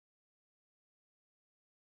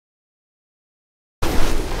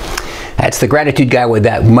That's the Gratitude Guy with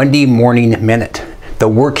that Monday Morning Minute. The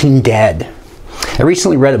Working Dead. I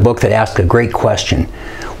recently read a book that asked a great question.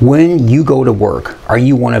 When you go to work, are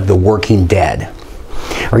you one of the working dead?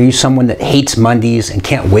 Are you someone that hates Mondays and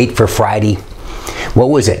can't wait for Friday?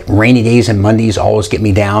 What was it? Rainy days and Mondays always get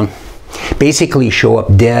me down. Basically show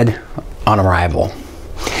up dead on arrival.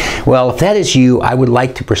 Well, if that is you, I would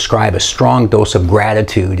like to prescribe a strong dose of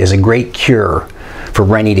gratitude as a great cure for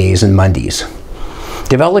rainy days and Mondays.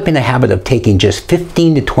 Developing a habit of taking just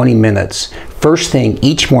 15 to 20 minutes first thing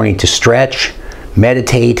each morning to stretch,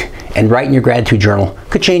 meditate, and write in your gratitude journal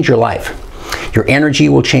could change your life. Your energy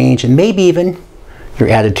will change and maybe even your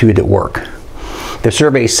attitude at work. The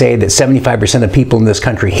surveys say that 75% of people in this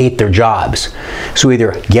country hate their jobs. So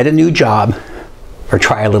either get a new job or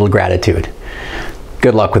try a little gratitude.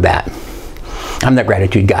 Good luck with that. I'm the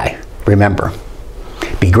Gratitude Guy. Remember,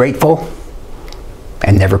 be grateful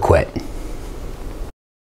and never quit.